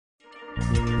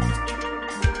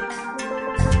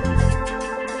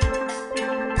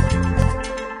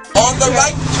On the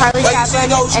right, Charlie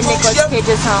Chaplin and Nicolas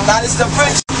Cage's home. That is the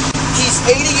French. He's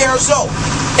 80 years old.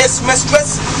 His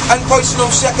mistress and personal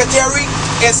secretary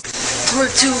is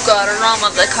Tortuga, the Rum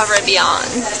of the Caribbean.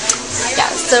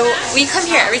 Yeah, so we come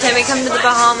here every time we come to the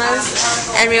Bahamas,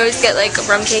 and we always get like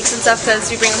rum cakes and stuff because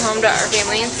we bring them home to our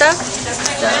family and stuff.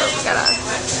 So we got a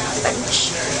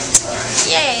bunch.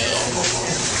 Yay!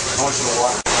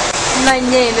 My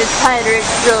name is Pirate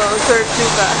Joe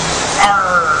Tortuga.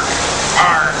 Arr!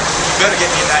 Arr! You better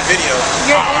get me in that video.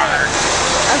 Arr!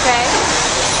 Okay.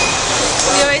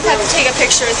 We always have to take a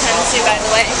picture with him too, by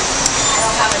the way.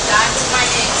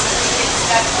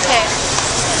 Okay,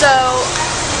 so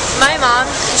my mom,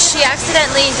 she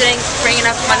accidentally didn't bring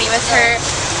enough money with her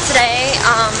today.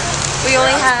 We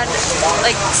only had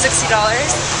like $60,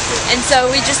 and so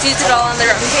we just used it all on the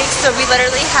rum cake. So we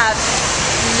literally have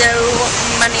no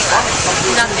money left,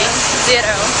 nothing,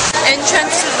 zero.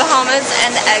 Entrance to the Bahamas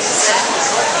and exit.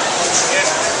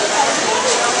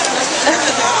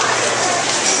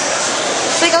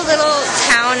 It's like a little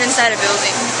town inside a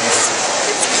building.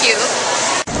 It's cute.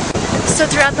 So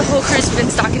throughout the whole cruise, we've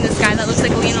been stalking this guy that looks like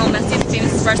Lionel Messi, the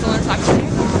famous Barcelona soccer player,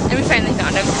 and we finally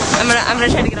found him. I'm gonna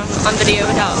try to get him on video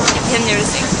without him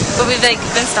noticing. But we've like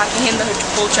been stalking him the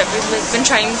whole trip. We've like, been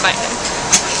trying to find him.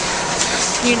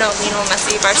 You know Lionel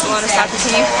Messi, Barcelona soccer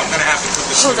team. I'm gonna have to put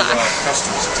this Hold on.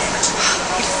 customs.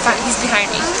 He's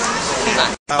behind me. Hold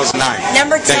on. That was 9.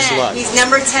 Number 10. Thanks a lot. He's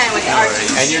number 10 with Archie.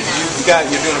 And you're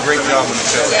doing a great job on the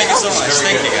show. Thank you so much.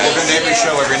 Thank you guys. We're doing every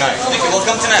show every night. Thank you. We'll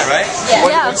come tonight, right?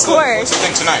 Yeah, of course. What's the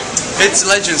thing tonight? It's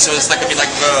Legend, so it's like a bit like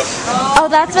Oh,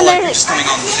 that's when they're just coming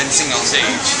on and singing on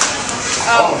stage.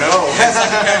 Oh no.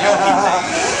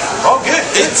 Oh good.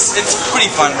 It's pretty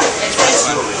fun. It's pretty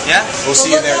fun. Yeah? We'll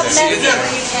see you there then. See you there.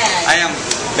 I am.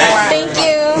 Thank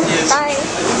you. Bye.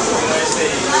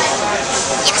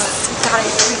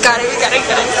 We got it. Who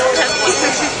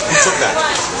took that?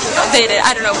 They did.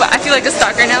 I don't know, but I feel like a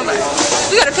stalker now, but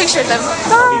we got a picture of them.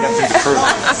 Bye.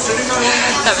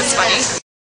 That was funny.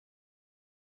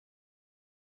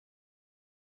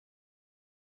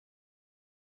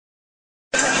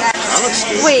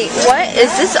 Wait, what?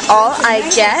 Is this all I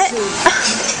get?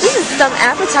 This is some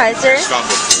appetizer.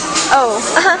 Oh,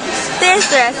 there's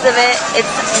the rest of it.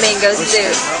 It's mango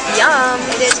soup. Yum.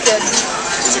 It is good.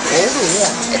 Is it cold or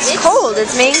warm? It's cold.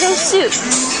 It's mango soup.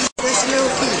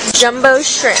 Jumbo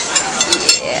shrimp.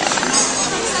 Yeah.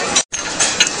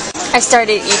 I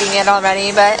started eating it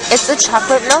already, but it's a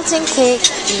chocolate melting cake.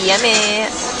 Yummy.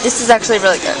 This is actually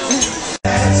really good.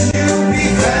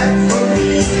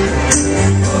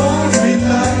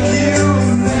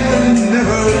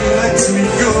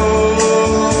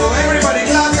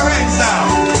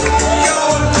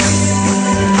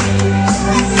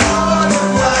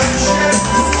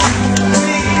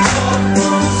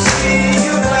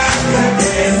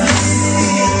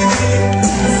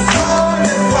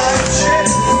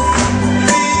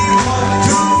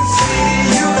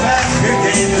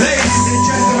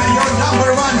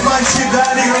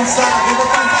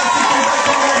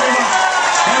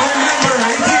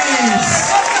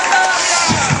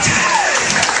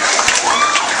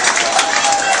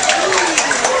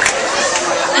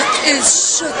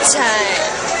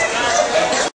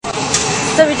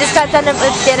 So we just got done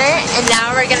with dinner, and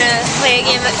now we're gonna play a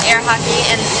game of air hockey.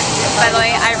 And by the way,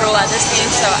 I roll at this game,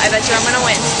 so I bet you I'm gonna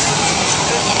win.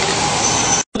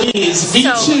 Please,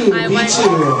 so I won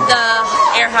the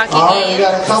air hockey game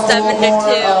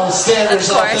 7-2, of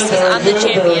course, because I'm the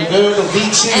champion.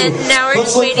 And now we're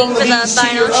just waiting for the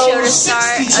final show to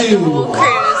start of the whole cruise.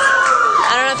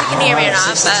 I don't know if you can hear me or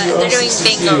not, but they're doing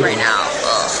bingo right now.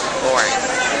 Boring.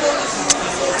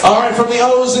 All right, from the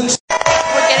O's and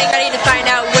we're getting ready to find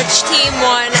out which team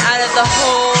won out of the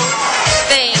whole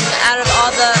thing, out of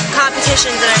all the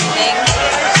competitions and everything.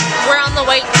 We're on the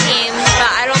white team,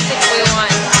 but I don't think we won.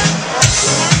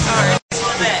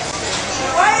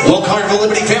 Well, Carnival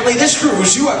Liberty family, this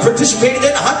cruise, you have participated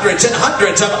in hundreds and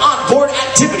hundreds of onboard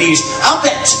activities,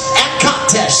 events, and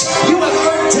contests. You have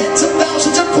earned tens of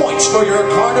thousands of points for your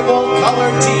Carnival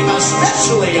colored team,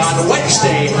 especially on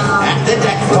Wednesday at the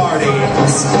deck party.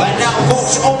 But now,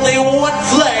 folks, only one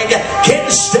flag can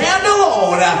stand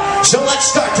alone. So let's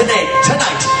start tonight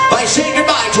by saying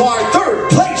goodbye to our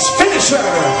third place finisher.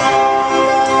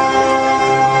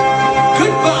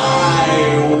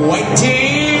 Goodbye, white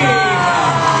team.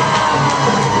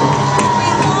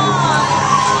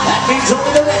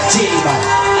 Only the red team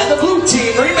and the blue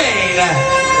team remain.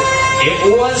 It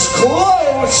was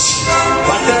close,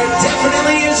 but there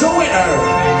definitely is a winner.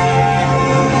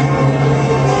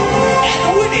 And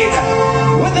winning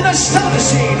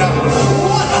astonishing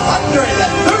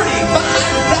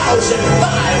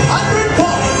 135,500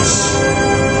 points.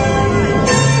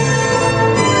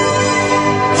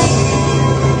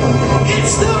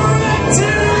 It's the red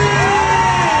team!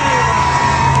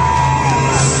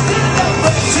 Stand up,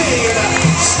 red team!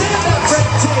 Stand up, red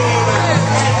team!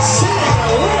 And sing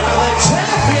 "We're the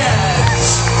champions!"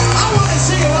 I want to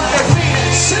see you on your feet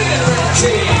and sing it, red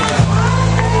team!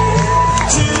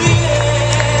 To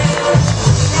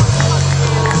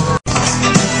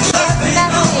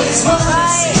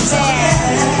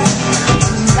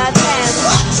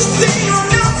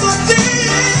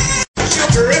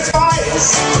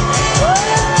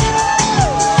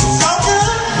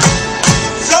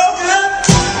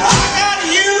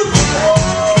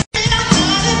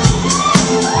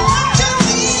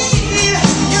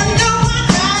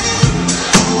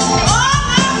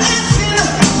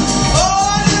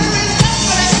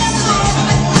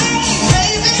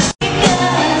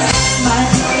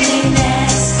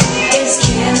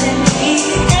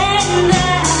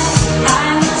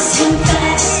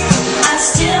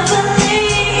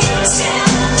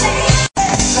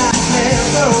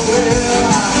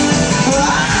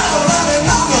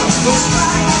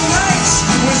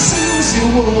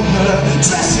the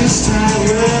dress is style,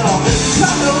 girl.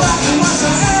 Come to rock and what's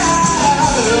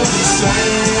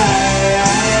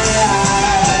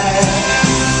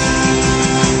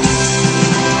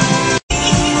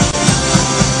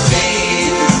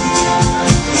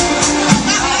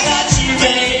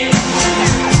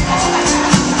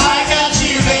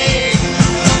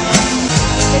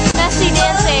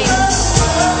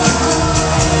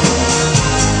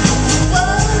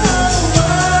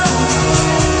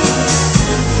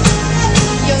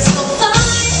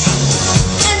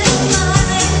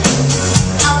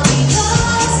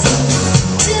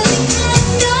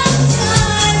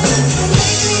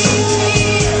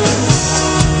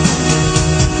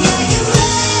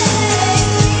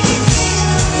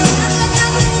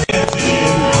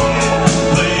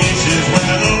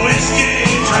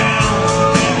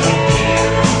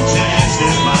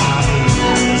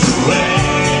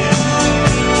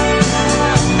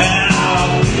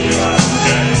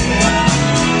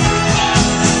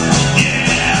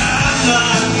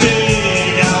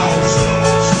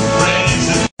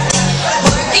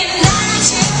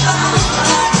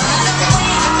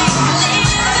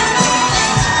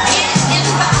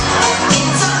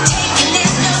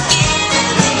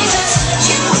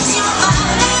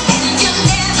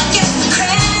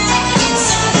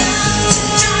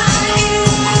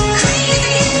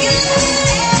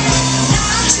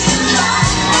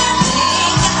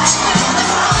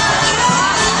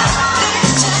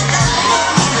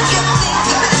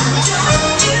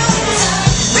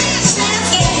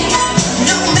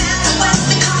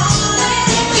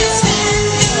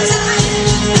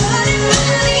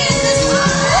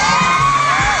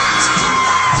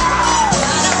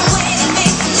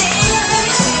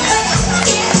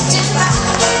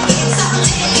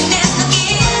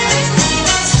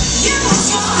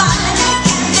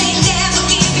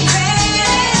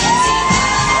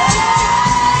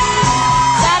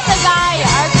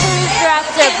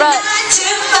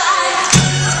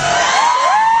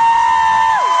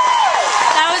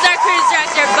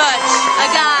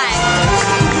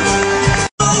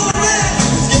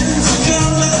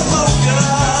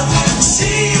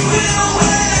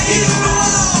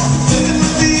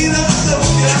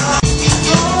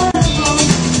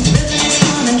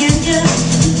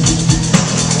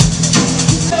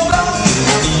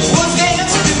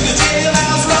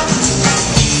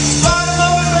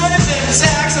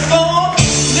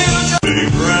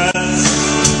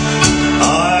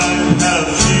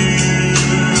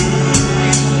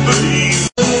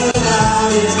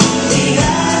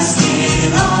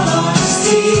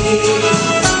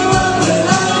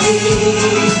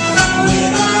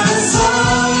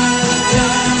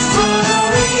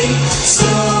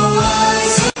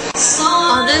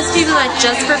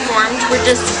just performed were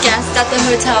just guests at the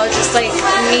hotel, just like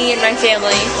me and my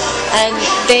family, and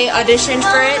they auditioned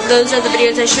for it. Those are the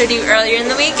videos I showed you earlier in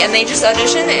the week, and they just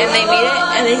auditioned and they made it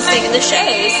and they sang in the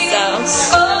shows,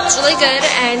 so it's really good.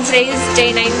 And today is day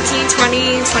 19,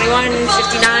 20, 21, 59,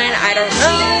 I don't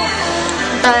know,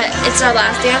 but it's our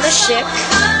last day on the ship,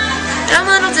 and I'm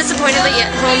a little disappointed but yet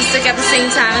homesick at the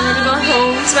same time. I'm gonna go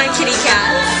home to my kitty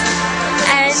cats,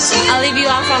 and I'll leave you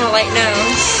off on a light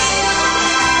note.